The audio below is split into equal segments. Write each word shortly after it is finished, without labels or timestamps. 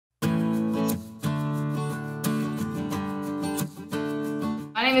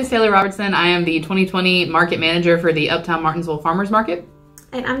My name is Taylor Robertson. I am the 2020 Market Manager for the Uptown Martinsville Farmers Market.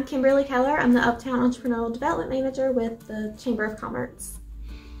 And I'm Kimberly Keller. I'm the Uptown Entrepreneurial Development Manager with the Chamber of Commerce.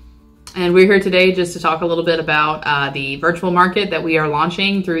 And we're here today just to talk a little bit about the virtual market that we are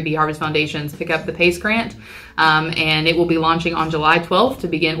launching through the Harvest Foundation's Pick Up the Pace grant. And it will be launching on July 12th to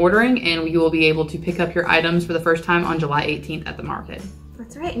begin ordering, and you will be able to pick up your items for the first time on July 18th at the market.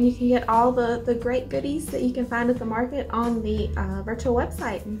 That's right, and you can get all the great goodies that you can find at the market on the virtual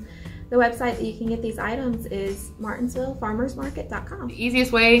website. And the website that you can get these items is Martinsville-Farmersmarket.com. The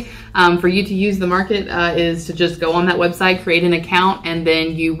easiest way for you to use the market is to just go on that website, create an account, and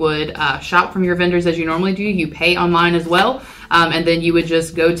then you would shop from your vendors as you normally do. You pay online as well, and then you would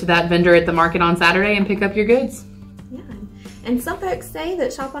just go to that vendor at the market on Saturday and pick up your goods. Yeah, and some folks say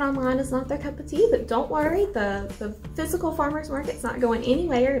that shopping online is not their cup of tea, but don't worry, the physical farmers market's not going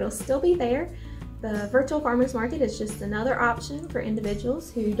anywhere. It'll still be there. The virtual farmers market is just another option for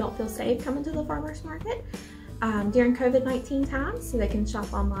individuals who don't feel safe coming to the farmers market during COVID-19 times, so they can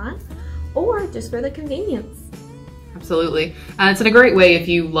shop online, or just for the convenience. Absolutely. It's a great way if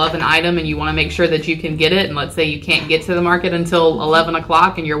you love an item and you want to make sure that you can get it, and let's say you can't get to the market until 11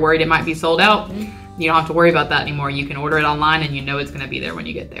 o'clock and you're worried it might be sold out. You don't have to worry about that anymore. You can order it online and you know it's going to be there when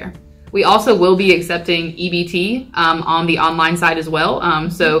you get there. We also will be accepting EBT on the online side as well.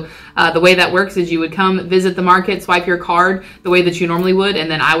 The way that works is you would come visit the market, swipe your card the way that you normally would,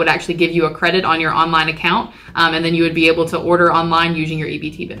 and then I would actually give you a credit on your online account, and then you would be able to order online using your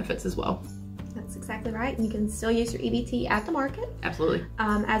EBT benefits as well. That's exactly right. And you can still use your EBT at the market. Absolutely.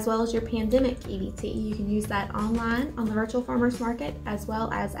 As well as your pandemic EBT. You can use that online on the virtual farmers market as well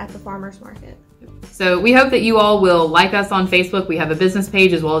as at the farmers market. So we hope that you all will like us on Facebook. We have a business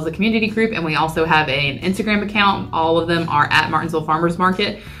page as well as a community group, and we also have an Instagram account. All of them are at Martinsville Farmers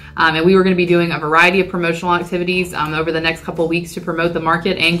Market. And we were going to be doing a variety of promotional activities over the next couple weeks to promote the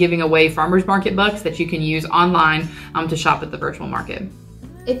market and giving away farmers market bucks that you can use online to shop at the virtual market.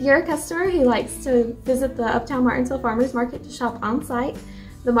 If you're a customer who likes to visit the Uptown Martinsville Farmers Market to shop on site,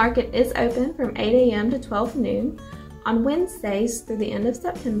 the market is open from 8 a.m. to 12 noon. On Wednesdays through the end of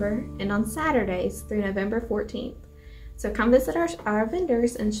September, and on Saturdays through November 14th. So come visit our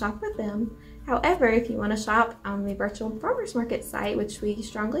vendors and shop with them. However, if you want to shop on the virtual farmers market site, which we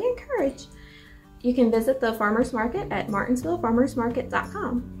strongly encourage, you can visit the farmers market at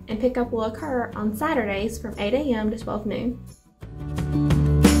Martinsville-Farmersmarket.com, and pickup will occur on Saturdays from 8 a.m. to 12 noon.